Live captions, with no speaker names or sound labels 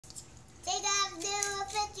Take off new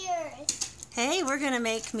pictures. Hey, we're going to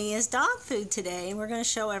make Mia's dog food today, and we're going to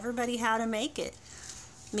show everybody how to make it.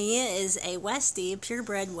 Mia is a Westie, a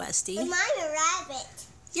purebred Westie. And I'm a rabbit.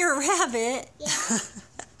 You're a rabbit? Yeah.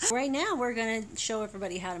 Right now, we're going to show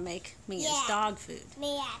everybody how to make Mia's dog food.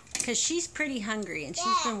 Mia. Because she's pretty hungry, and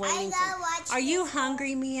she's been waiting for... Are you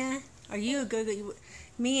hungry, Mia? Are you a good...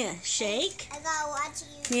 Mia, shake. I gotta watch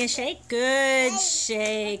you. Mia, shake. Good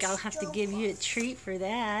shake. I'll have to give you a treat for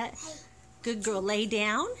that. Good girl. Lay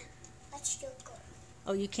down.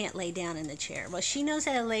 Oh, you can't lay down in the chair. Well, she knows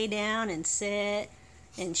how to lay down and sit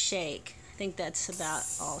and shake. I think that's about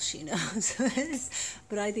all she knows.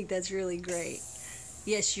 But I think that's really great.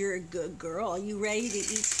 Yes, you're a good girl. Are you ready to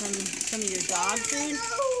eat some of your dog food?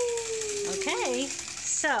 Okay.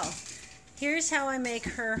 So, here's how I make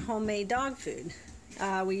her homemade dog food.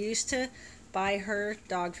 We used to buy her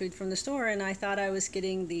dog food from the store, and I thought I was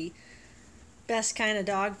getting the best kind of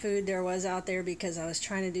dog food there was out there because I was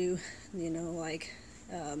trying to do, like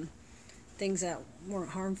things that weren't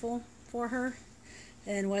harmful for her.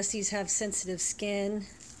 And Westies have sensitive skin,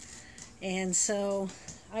 and so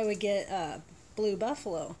I would get Blue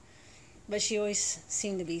Buffalo, but she always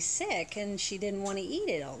seemed to be sick, and she didn't want to eat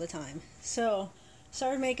it all the time. So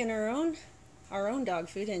started making our own dog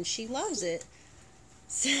food, and she loves it.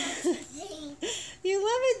 You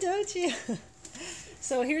love it, don't you?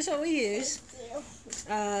 So here's what we use.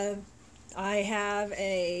 I have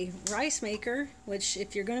a rice maker, which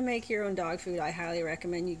if you're going to make your own dog food, I highly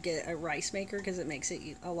recommend you get a rice maker because it makes it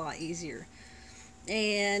a lot easier.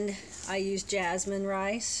 And I use jasmine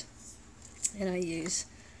rice, and I use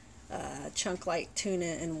chunk light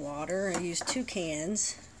tuna and water. I use 2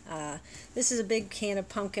 cans. This is a big can of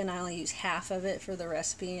pumpkin. I only use half of it for the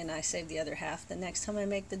recipe, and I save the other half the next time I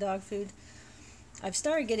make the dog food. I've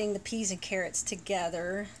started getting the peas and carrots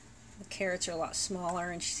together. The carrots are a lot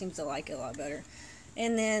smaller, and she seems to like it a lot better.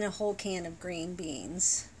 And then a whole can of green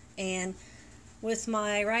beans. And with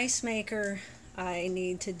my rice maker, I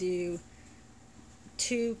need to do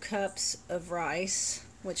 2 cups of rice,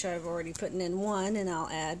 which I've already put in 1, and I'll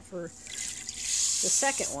add for the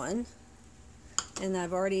second one. And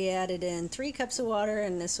I've already added in 3 cups of water,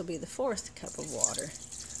 and this will be the 4th cup of water.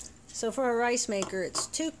 So for a rice maker, it's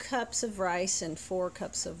 2 cups of rice and 4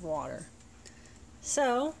 cups of water.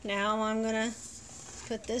 So now I'm going to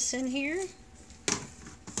put this in here,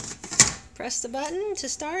 press the button to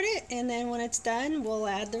start it, and then when it's done, we'll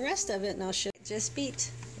add the rest of it, and I'll show you. Just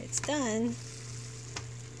beat. It's done.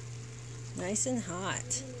 Nice and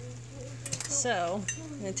hot. So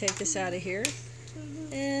I'm going to take this out of here,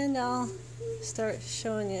 and I'll start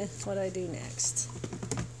showing you what I do next.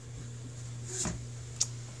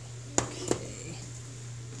 Okay.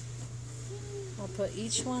 I'll put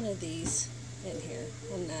each one of these in here,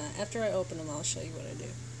 and after I open them, I'll show you what I do.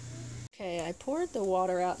 Okay, I poured the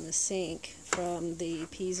water out in the sink from the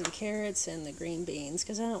peas and carrots and the green beans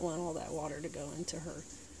because I don't want all that water to go into her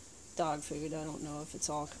dog food. I don't know if it's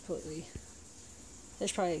all completely...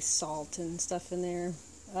 There's probably salt and stuff in there.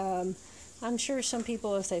 I'm sure some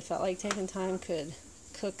people, if they felt like taking time, could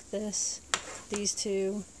cook these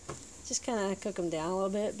two. Just kind of cook them down a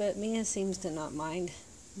little bit, but Mia seems to not mind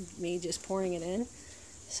me just pouring it in.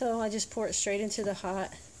 So I just pour it straight into the hot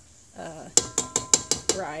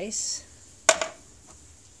rice.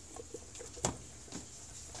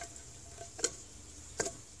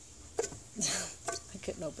 I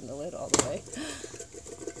couldn't open the lid all the way.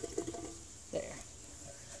 There.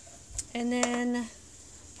 And then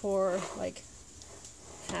pour like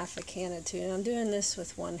half a can of tuna. I'm doing this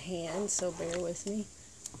with one hand, so bear with me.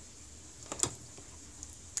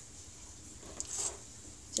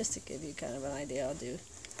 Just to give you kind of an idea, I'll do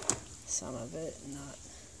some of it and not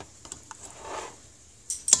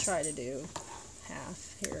try to do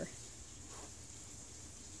half here.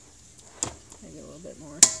 Maybe a little bit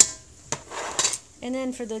more. And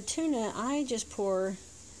then for the tuna, I just pour,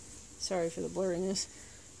 sorry for the blurriness,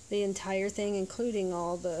 the entire thing, including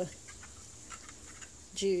all the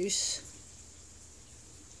juice.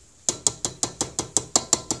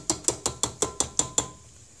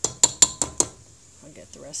 I'll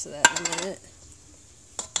get the rest of that in a minute.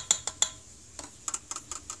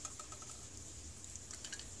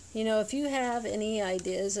 You know, if you have any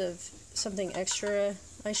ideas of something extra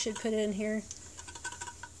I should put in here,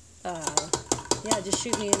 yeah, just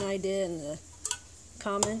shoot me an idea in the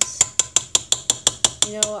comments.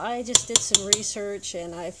 You know, I just did some research,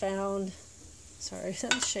 and I found, sorry,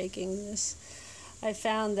 I'm shaking this. I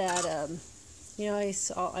found that, you know,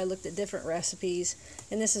 I looked at different recipes,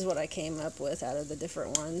 and this is what I came up with out of the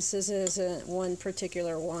different ones. This isn't one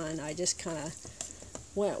particular one. I just kind of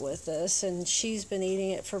went with this, and she's been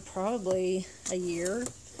eating it for probably a year.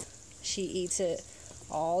 She eats it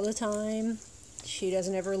all the time. She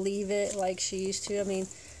doesn't ever leave it like she used to. I mean,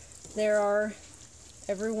 there are,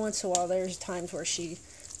 every once in a while, there's times where she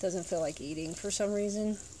doesn't feel like eating for some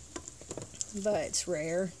reason, but it's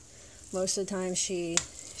rare. Most of the time she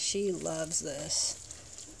loves this.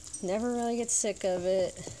 Never really gets sick of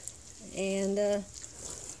it, and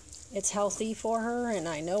it's healthy for her, and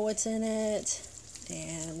I know what's in it.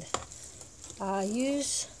 And I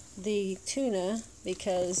use the tuna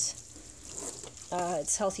because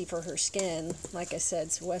it's healthy for her skin. Like I said,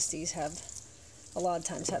 Westies have a lot of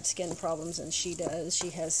times have skin problems, and she does. She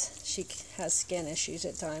has skin issues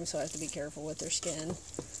at times, so I have to be careful with her skin.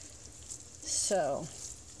 So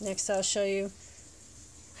next I'll show you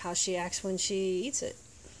how she acts when she eats it.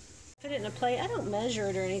 Put it in a plate. I don't measure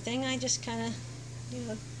it or anything. I just kind of,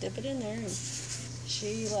 dip it in there, and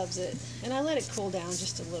she loves it. And I let it cool down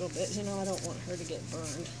just a little bit. I don't want her to get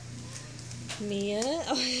burned. Mia,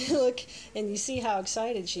 look, and you see how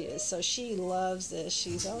excited she is. So she loves this.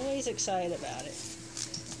 She's always excited about it.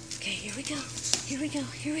 Okay, here we go. Here we go.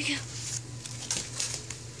 Here we go.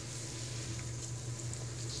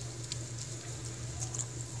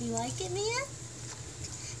 You like it, Mia?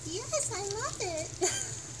 Yes, I love it.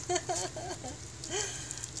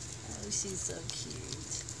 Oh, she's so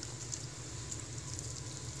cute.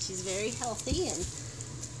 She's very healthy, and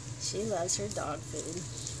she loves her dog food.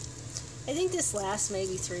 I think this lasts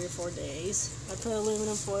maybe 3 or 4 days. I put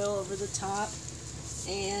aluminum foil over the top,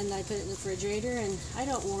 and I put it in the refrigerator, and I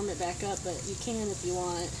don't warm it back up, but you can if you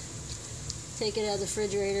want. Take it out of the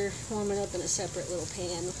refrigerator, warm it up in a separate little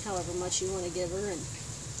pan, however much you want to give her.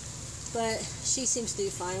 But she seems to do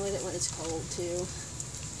fine with it when it's cold too.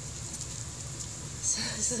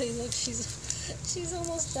 So look, she's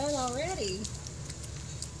almost done already.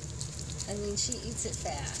 I mean, she eats it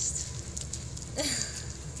fast.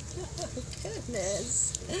 Oh,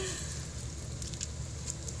 goodness.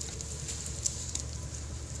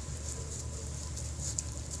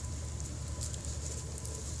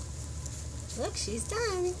 Look, she's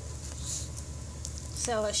done.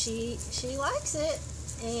 So she likes it,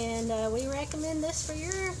 and we recommend this for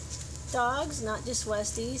your dogs, not just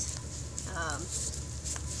Westies.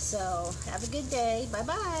 So have a good day.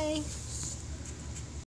 Bye-bye.